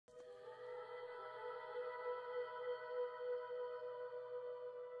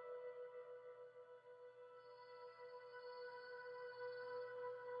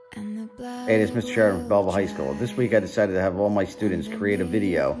Hey, this is Mr. Sheridan from Belleville High School. This week I decided to have all my students create a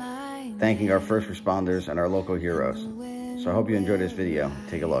video thanking our first responders and our local heroes. So I hope you enjoy this video.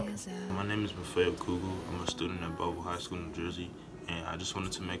 Take a look. My name is Maffeo Kugel. I'm a student at Belleville High School, New Jersey, and I just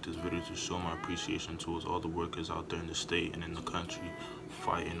wanted to make this video to show my appreciation towards all the workers out there in the state and in the country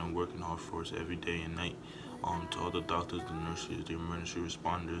fighting and working hard for us every day and night. To all the doctors, the nurses, the emergency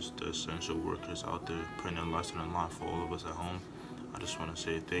responders, the essential workers out there putting their lives on the line for all of us at home. I just want to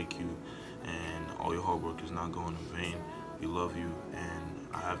say thank you, and all your hard work is not going in vain. We love you, and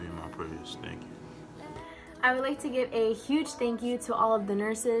I have you in my prayers. Thank you. I would like to give a huge thank you to all of the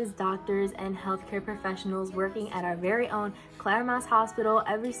nurses, doctors, and healthcare professionals working at our very own Claremont Hospital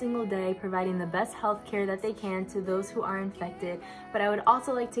every single day, providing the best health care that they can to those who are infected. But I would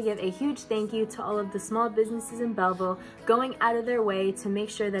also like to give a huge thank you to all of the small businesses in Belleville going out of their way to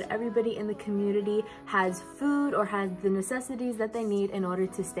make sure that everybody in the community has food or has the necessities that they need in order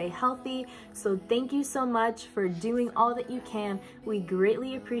to stay healthy. So thank you so much for doing all that you can. We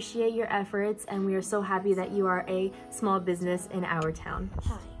greatly appreciate your efforts, and we are so happy that you are a small business in our town.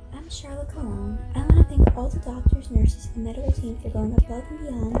 Hi, I'm Charlotte Colon. I want to thank all the doctors, nurses, and medical team for going above and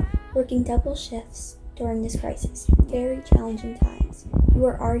beyond, working double shifts during this crisis. Very challenging times. You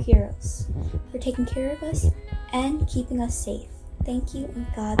are our heroes for taking care of us and keeping us safe. Thank you, and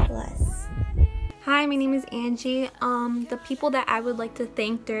God bless. Hi, my name is Angie. The people that I would like to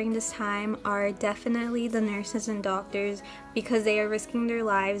thank during this time are definitely the nurses and doctors, because they are risking their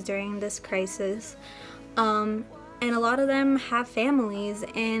lives during this crisis. And a lot of them have families,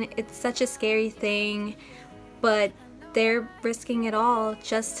 and it's such a scary thing, but they're risking it all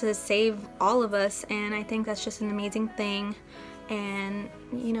just to save all of us, and I think that's just an amazing thing. And,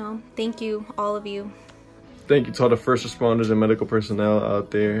 you know, thank you, all of you. Thank you to all the first responders and medical personnel out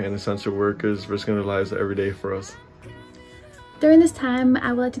there and essential workers risking their lives every day for us. During this time,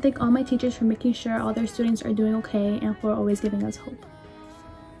 I would like to thank all my teachers for making sure all their students are doing okay and for always giving us hope.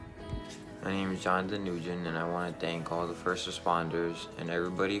 My name is Jonathan Nugent, and I want to thank all the first responders and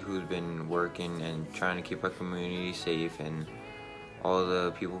everybody who's been working and trying to keep our community safe, and all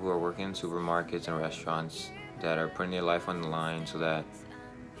the people who are working in supermarkets and restaurants that are putting their life on the line so that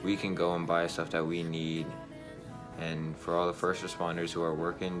we can go and buy stuff that we need, and for all the first responders who are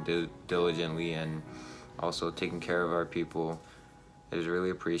working diligently and also taking care of our people. It is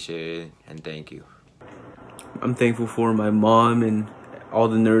really appreciated, and thank you. I'm thankful for my mom and all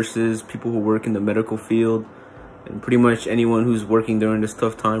the nurses, people who work in the medical field, and pretty much anyone who's working during this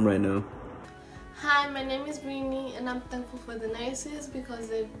tough time right now. Hi, my name is Brini, and I'm thankful for the nurses because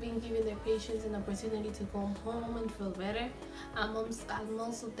they've been giving their patients an opportunity to go home and feel better. I'm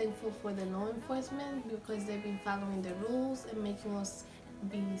also thankful for the law enforcement because they've been following the rules and making us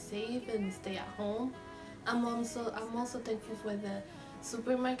be safe and stay at home. I'm also thankful for the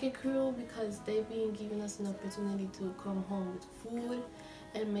supermarket crew because they've been giving us an opportunity to come home with food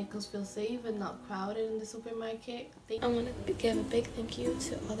and make us feel safe and not crowded in the supermarket. I want to give a big thank you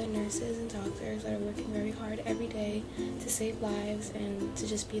to all the nurses and doctors that are working very hard every day to save lives and to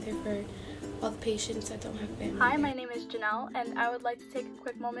just be there for all the patients that don't have family. Hi, my name is Janelle, and I would like to take a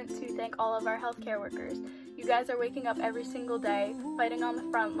quick moment to thank all of our healthcare workers. You guys are waking up every single day, fighting on the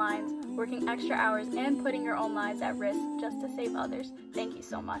front lines, working extra hours, and putting your own lives at risk just to save others. Thank you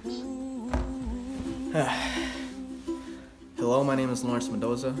so much. Hello, my name is Lawrence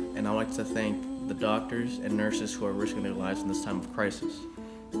Mendoza, and I'd like to thank the doctors and nurses who are risking their lives in this time of crisis.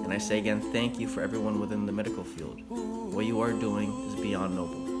 And I say again, thank you for everyone within the medical field. What you are doing is beyond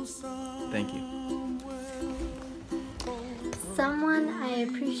noble. Thank you. Someone I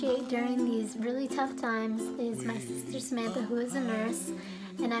appreciate during these really tough times is my sister Samantha, who is a nurse,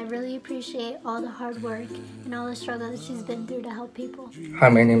 and I really appreciate all the hard work and all the struggle that she's been through to help people. Hi,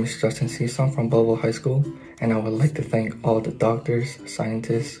 my name is Justin Season from Belleville High School, and I would like to thank all the doctors,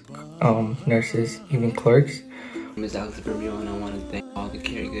 scientists, nurses, even clerks. My name is Alex Bermio, and I want to thank all the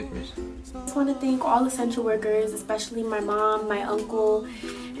caregivers. I just want to thank all essential workers, especially my mom, my uncle,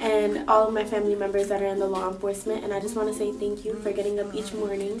 and all of my family members that are in the law enforcement. And I just want to say thank you for getting up each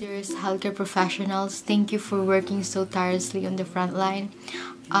morning. There's healthcare professionals. Thank you for working so tirelessly on the front line.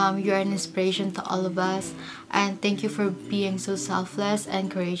 You are an inspiration to all of us, and thank you for being so selfless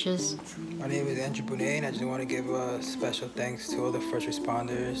and courageous. My name is Andrew Bonet, and I just want to give a special thanks to all the first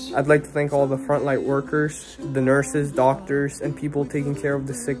responders. I'd like to thank all the frontline workers, the nurses, doctors, and people taking care of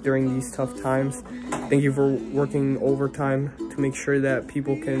the sick during these tough times. Thank you for working overtime to make sure that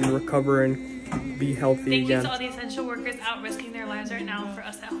people can recover and be healthy again. Thank you to all the essential workers out risking their lives right now for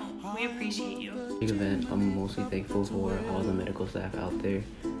us at home. We appreciate you. Big event. I'm mostly thankful for all the medical staff out there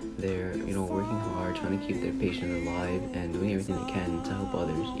They're, working hard, trying to keep their patient alive and doing everything they can to help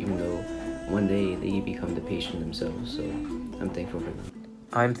others, even though one day they become the patient themselves. So I'm thankful for them.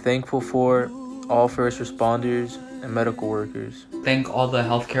 I'm thankful for all first responders and medical workers. Thank all the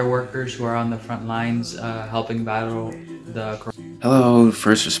healthcare workers who are on the front lines helping battle the corona. Hello,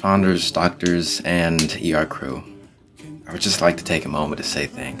 first responders, doctors, and ER crew. I would just like to take a moment to say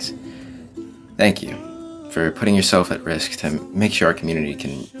thanks. Thank you for putting yourself at risk to make sure our community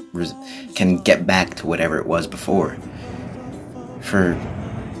can get back to whatever it was before. For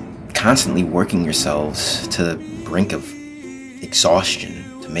constantly working yourselves to the brink of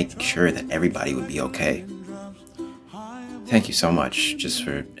exhaustion to make sure that everybody would be okay. Thank you so much just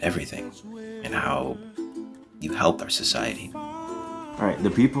for everything and how you helped our society. Alright,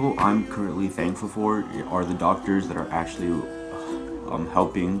 the people I'm currently thankful for are the doctors that are actually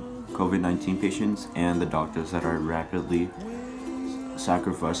helping COVID-19 patients and the doctors that are rapidly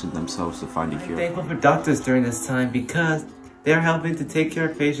sacrificing themselves to find a cure. I'm thankful for doctors during this time because they are helping to take care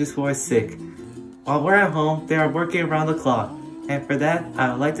of patients who are sick. While we're at home, they are working around the clock. And for that,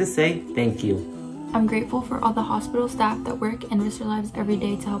 I would like to say thank you. I'm grateful for all the hospital staff that work and risk their lives every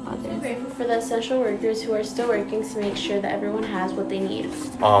day to help others. I'm grateful for the essential workers who are still working to make sure that everyone has what they need.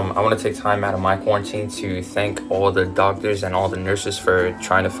 I want to take time out of my quarantine to thank all the doctors and all the nurses for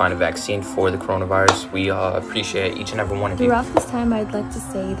trying to find a vaccine for the coronavirus. We appreciate each and every one of you. Throughout this time, I'd like to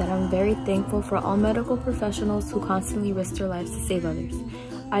say that I'm very thankful for all medical professionals who constantly risk their lives to save others.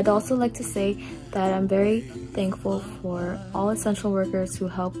 I'd also like to say that I'm very thankful for all essential workers who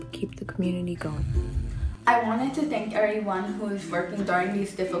help keep the community going. I wanted to thank everyone who is working during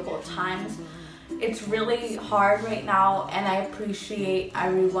these difficult times. It's really hard right now, and I appreciate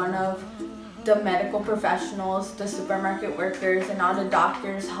every one of the medical professionals, the supermarket workers, and all the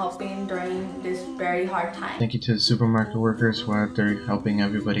doctors helping during this very hard time. Thank you to the supermarket workers who are out there helping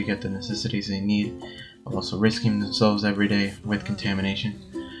everybody get the necessities they need, while also risking themselves every day with contamination.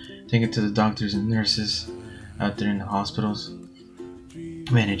 Thank you to the doctors and nurses out there in the hospitals,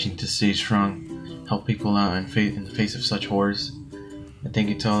 managing to stay strong, help people out in the face of such horrors. And thank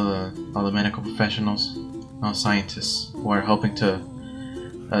you to all the medical professionals, all scientists who are helping to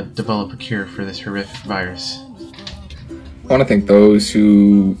develop a cure for this horrific virus. I want to thank those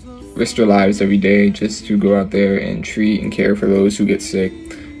who risk their lives every day just to go out there and treat and care for those who get sick.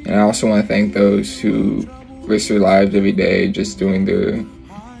 And I also want to thank those who risk their lives every day just doing their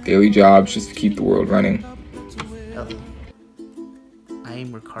daily jobs just to keep the world running. Hello, I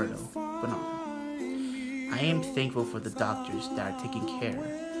am Ricardo Bonanno. I am thankful for the doctors that are taking care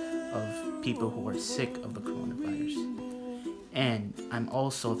of people who are sick of the coronavirus. And I'm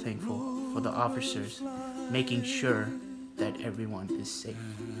also thankful for the officers making sure that everyone is safe.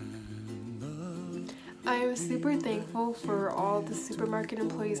 I am super thankful for all the supermarket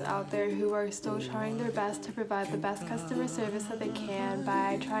employees out there who are still trying their best to provide the best customer service that they can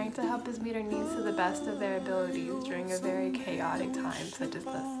by trying to help us meet our needs to the best of their abilities during a very chaotic time such as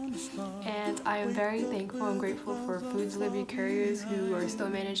this. And I am very thankful and grateful for food delivery couriers who are still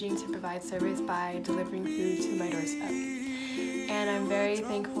managing to provide service by delivering food to my doorstep. And I'm very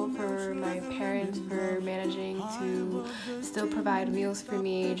thankful for my parents for managing to still provide meals for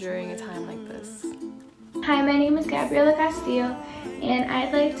me during a time like this. Hi, my name is Gabriela Castillo, and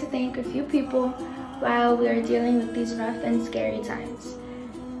I'd like to thank a few people while we are dealing with these rough and scary times.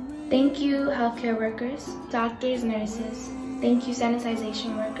 Thank you, healthcare workers, doctors, nurses. Thank you,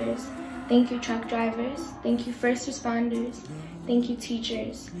 sanitization workers. Thank you, truck drivers. Thank you, first responders. Thank you,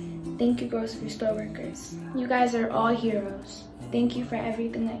 teachers. Thank you, grocery store workers. You guys are all heroes. Thank you for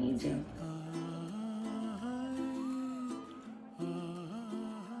everything that you do.